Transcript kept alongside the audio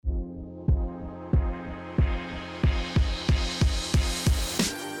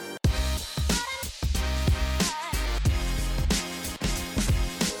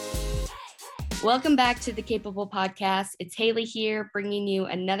Welcome back to the Capable Podcast. It's Haley here, bringing you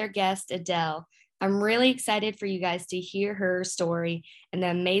another guest, Adele. I'm really excited for you guys to hear her story and the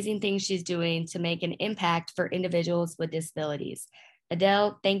amazing things she's doing to make an impact for individuals with disabilities.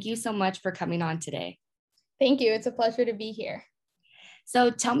 Adele, thank you so much for coming on today. Thank you. It's a pleasure to be here. So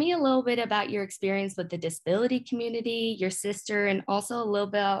tell me a little bit about your experience with the disability community, your sister, and also a little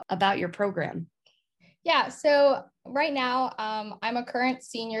bit about your program. Yeah, so right now, I'm a current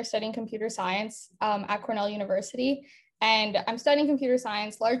senior studying computer science at Cornell University. And I'm studying computer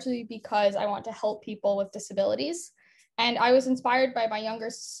science largely because I want to help people with disabilities. And I was inspired by my younger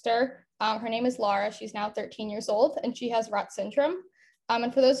sister. Her name is Laura. She's now 13 years old, and she has Rett syndrome.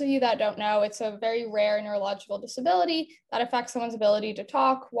 And for those of you that don't know, it's a very rare neurological disability that affects someone's ability to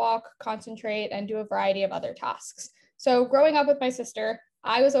talk, walk, concentrate, and do a variety of other tasks. So growing up with my sister,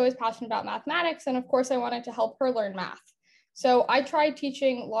 I was always passionate about mathematics, and of course, I wanted to help her learn math. So I tried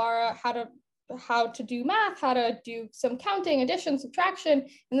teaching Laura how to do math, how to do some counting, addition, subtraction,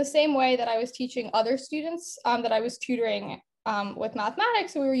 in the same way that I was teaching other students that I was tutoring with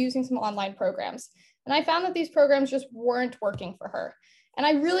mathematics. So we were using some online programs. And I found that these programs just weren't working for her. And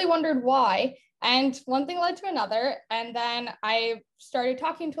I really wondered why. And one thing led to another. And then I started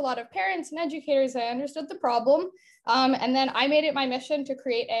talking to a lot of parents and educators. I understood the problem. And then I made it my mission to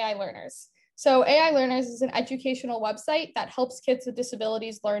create AI Learners. So AI Learners is an educational website that helps kids with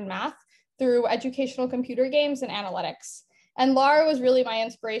disabilities learn math through educational computer games and analytics. And Laura was really my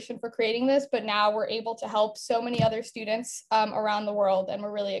inspiration for creating this, but now we're able to help so many other students around the world. And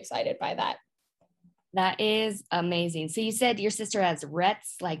we're really excited by that. That is amazing. So you said your sister has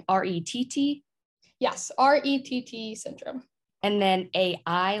Rett's, like R-E-T-T? Yes, R-E-T-T syndrome. And then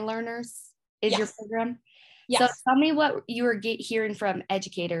AI Learners is your program? Yes. So tell me what you were hearing from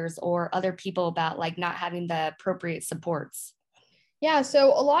educators or other people about like not having the appropriate supports. Yeah, so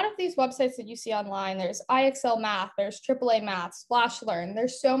a lot of these websites that you see online, there's IXL Math, there's AAA Math, Splash Learn,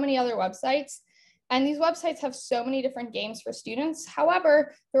 there's so many other websites. And these websites have so many different games for students.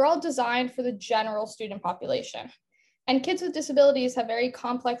 However, they're all designed for the general student population. And kids with disabilities have very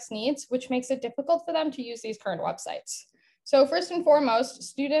complex needs, which makes it difficult for them to use these current websites. So first and foremost,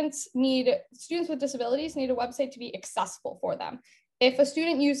 students with disabilities need a website to be accessible for them. If a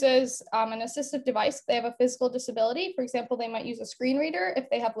student uses an assistive device, if they have a physical disability, for example, they might use a screen reader if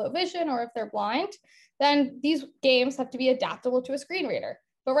they have low vision or if they're blind, then these games have to be adaptable to a screen reader.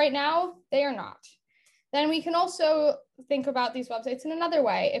 But right now, they are not. Then we can also think about these websites in another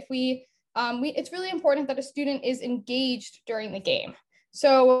way. If it's really important that a student is engaged during the game.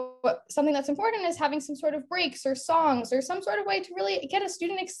 So something that's important is having some sort of breaks or songs or some sort of way to really get a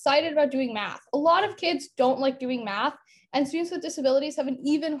student excited about doing math. A lot of kids don't like doing math, and students with disabilities have an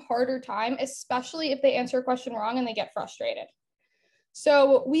even harder time, especially if they answer a question wrong and they get frustrated.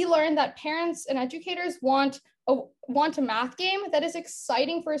 So we learned that parents and educators want a math game that is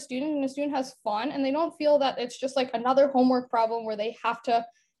exciting for a student and a student has fun, and they don't feel that it's just like another homework problem where they have to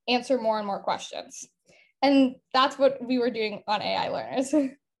answer more and more questions. And that's what we were doing on AI Learners.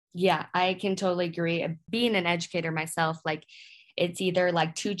 Yeah, I can totally agree. Being an educator myself, like it's either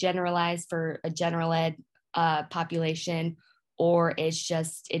like too generalized for a general ed population, or it's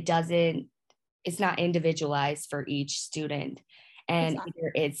not individualized for each student. And Exactly.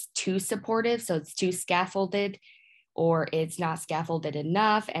 Either it's too supportive, so it's too scaffolded, or it's not scaffolded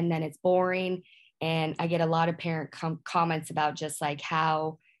enough, and then it's boring. And I get a lot of parent comments about just like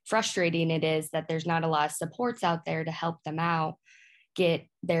how frustrating it is that there's not a lot of supports out there to help them out, get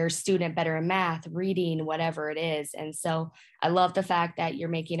their student better in math, reading, whatever it is. And so I love the fact that you're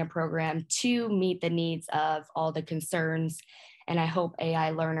making a program to meet the needs of all the concerns. And I hope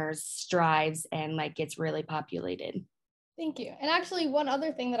AI Learners strives and like gets really populated. Thank you. And actually, one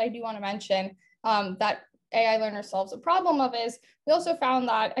other thing that I do want to mention that AI Learner solves a problem of is we also found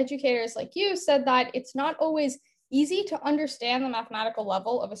that educators like you said that it's not always easy to understand the mathematical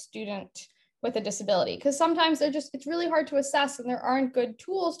level of a student with a disability, because sometimes it's really hard to assess and there aren't good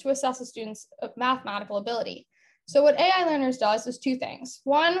tools to assess a student's mathematical ability. So what AI Learners does is two things.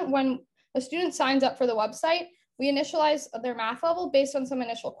 One, when a student signs up for the website, we initialize their math level based on some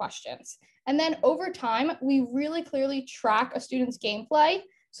initial questions. And then over time, we really clearly track a student's gameplay.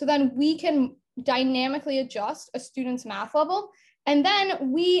 So then we can dynamically adjust a student's math level. And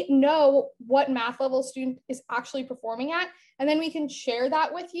then we know what math level a student is actually performing at. And then we can share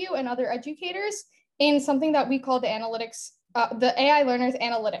that with you and other educators in something that we call the AI Learners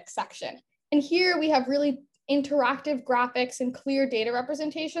Analytics section. And here we have really interactive graphics and clear data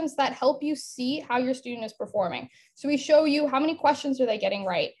representations that help you see how your student is performing. So we show you how many questions are they getting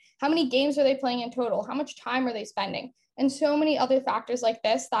right? How many games are they playing in total? How much time are they spending? And so many other factors like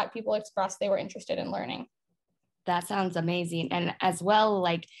this that people expressed they were interested in learning. That sounds amazing. And as well,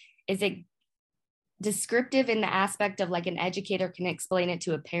 like, is it descriptive in the aspect of like an educator can explain it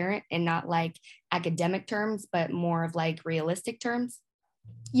to a parent and not like academic terms, but more of like realistic terms?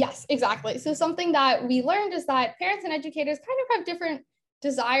 Yes, exactly. So something that we learned is that parents and educators kind of have different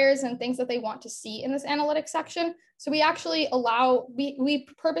desires and things that they want to see in this analytics section. So we actually we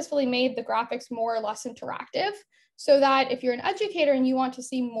purposefully made the graphics more or less interactive so that if you're an educator and you want to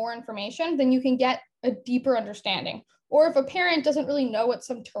see more information, then you can get a deeper understanding. Or if a parent doesn't really know what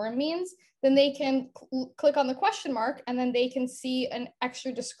some term means, then they can click on the question mark and then they can see an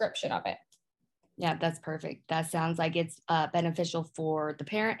extra description of it. Yeah, that's perfect. That sounds like it's beneficial for the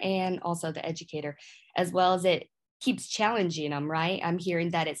parent and also the educator, as well as it keeps challenging them, right? I'm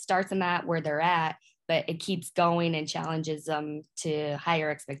hearing that it starts them at where they're at, but it keeps going and challenges them to higher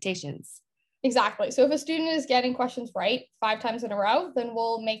expectations. Exactly. So if a student is getting questions right 5 times in a row, then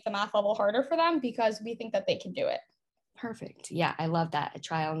we'll make the math level harder for them because we think that they can do it. Perfect. Yeah, I love that. A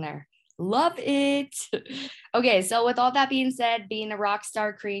trial and error. Love it. Okay, so with all that being said, being a rock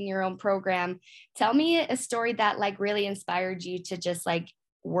star, creating your own program, tell me a story that like really inspired you to just like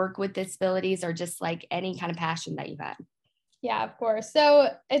work with disabilities or just like any kind of passion that you've had. Yeah, of course. So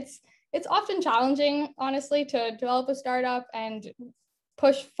it's often challenging, honestly, to develop a startup and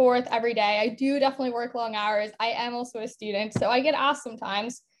push forth every day. I do definitely work long hours. I am also a student, so I get asked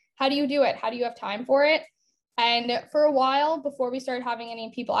sometimes, how do you do it? How do you have time for it? And for a while, before we started having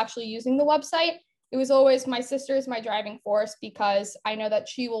any people actually using the website, it was always my sister is my driving force because I know that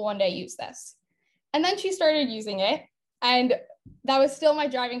she will one day use this. And then she started using it. And that was still my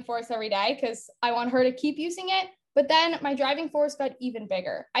driving force every day because I want her to keep using it. But then my driving force got even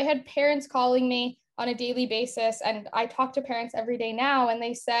bigger. I had parents calling me on a daily basis, and I talk to parents every day now, and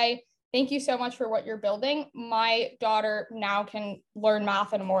they say, thank you so much for what you're building. My daughter now can learn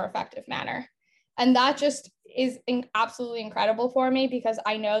math in a more effective manner. And that just is absolutely incredible for me because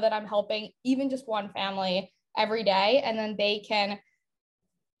I know that I'm helping even just one family every day, and then they can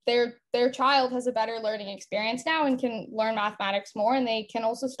their child has a better learning experience now and can learn mathematics more, and they can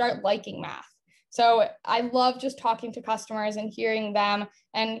also start liking math. So I love just talking to customers and hearing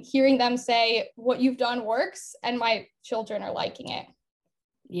them say what you've done works and my children are liking it.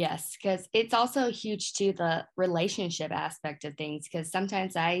 Yes, because it's also huge to the relationship aspect of things. Because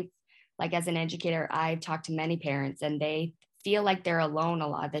sometimes like as an educator, I've talked to many parents and they feel like they're alone a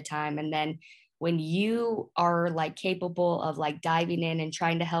lot of the time. And then when you are like capable of like diving in and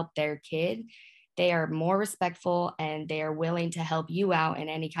trying to help their kid, they are more respectful and they are willing to help you out in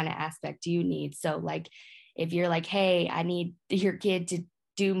any kind of aspect you need. So like if you're like, hey, I need your kid to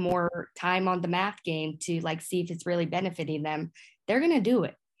do more time on the math game to like see if it's really benefiting them, they're going to do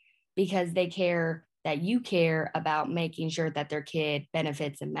it because they care that you care about making sure that their kid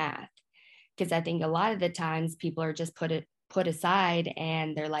benefits in math. Because I think a lot of the times people are just put aside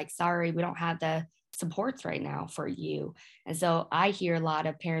and they're like, sorry, we don't have the supports right now for you. And so I hear a lot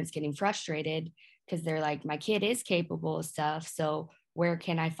of parents getting frustrated because they're like, my kid is capable of stuff. So where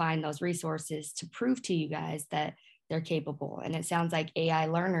can I find those resources to prove to you guys that they're capable? And it sounds like AI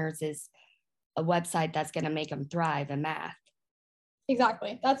Learners is a website that's going to make them thrive in math.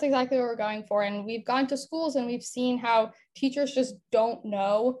 Exactly. That's exactly what we're going for. And we've gone to schools and we've seen how teachers just don't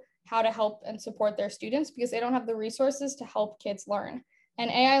know how to help and support their students because they don't have the resources to help kids learn. And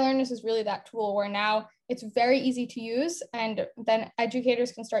AI Learners is really that tool where now it's very easy to use, and then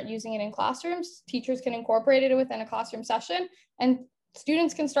educators can start using it in classrooms. Teachers can incorporate it within a classroom session, and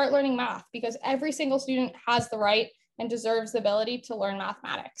students can start learning math because every single student has the right and deserves the ability to learn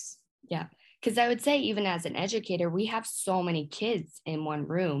mathematics. Yeah. Because I would say, even as an educator, we have so many kids in one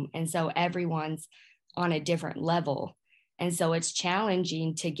room. And so everyone's on a different level. And so it's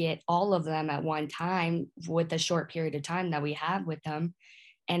challenging to get all of them at one time with a short period of time that we have with them.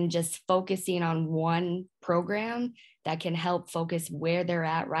 And just focusing on one program that can help focus where they're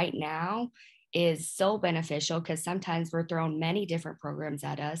at right now is so beneficial because sometimes we're throwing many different programs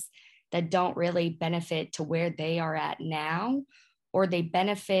at us that don't really benefit to where they are at now, or they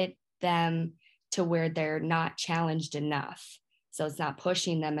benefit them to where they're not challenged enough. So it's not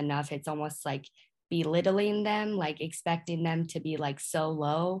pushing them enough. It's almost like belittling them, like expecting them to be like so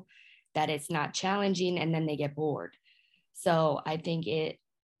low that it's not challenging, and then they get bored. So I think it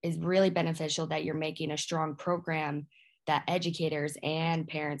is really beneficial that you're making a strong program that educators and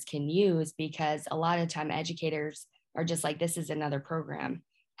parents can use, because a lot of time educators are just like, this is another program.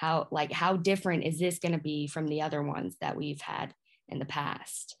 how different is this going to be from the other ones that we've had in the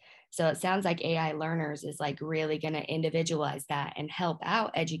past? So it sounds like AI Learners is like really going to individualize that and help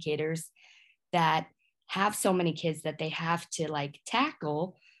out educators that have so many kids that they have to like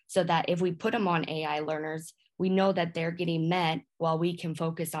tackle, so that if we put them on AI Learners, we know that they're getting met while we can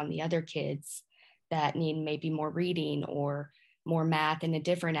focus on the other kids that need maybe more reading or more math in a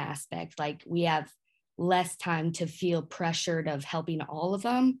different aspect. Like we have less time to feel pressured of helping all of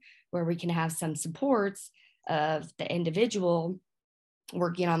them, where we can have some supports of the individual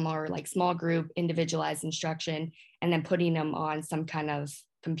working on more like small group individualized instruction, and then putting them on some kind of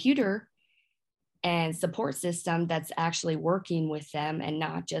computer and support system that's actually working with them and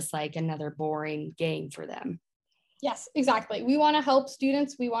not just like another boring game for them. Yes, exactly. We want to help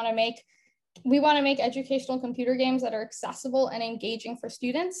students. We want to make educational computer games that are accessible and engaging for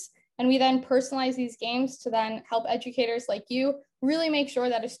students. And we then personalize these games to then help educators like you really make sure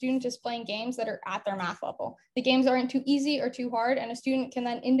that a student is playing games that are at their math level. The games aren't too easy or too hard, and a student can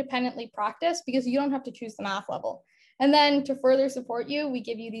then independently practice because you don't have to choose the math level. And then to further support you, we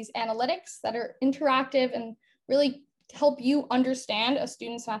give you these analytics that are interactive and really help you understand a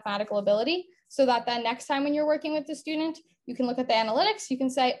student's mathematical ability, so that then next time when you're working with the student, you can look at the analytics, you can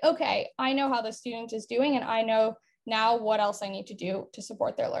say, okay, I know how the student is doing, and I know now what else I need to do to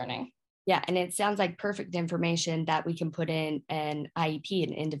support their learning. Yeah, and it sounds like perfect information that we can put in an IEP,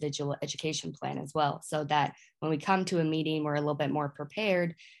 an individual education plan as well, so that when we come to a meeting, we're a little bit more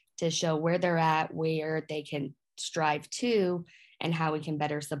prepared to show where they're at, where they can strive to, and how we can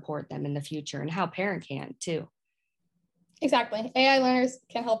better support them in the future, and how parent can too. Exactly. AI Learners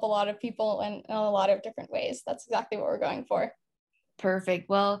can help a lot of people in a lot of different ways. That's exactly what we're going for. Perfect.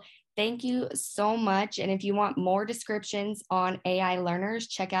 Well, thank you so much. And if you want more descriptions on AI Learners,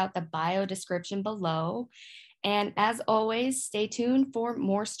 check out the bio description below. And as always, stay tuned for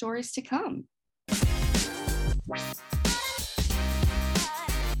more stories to come.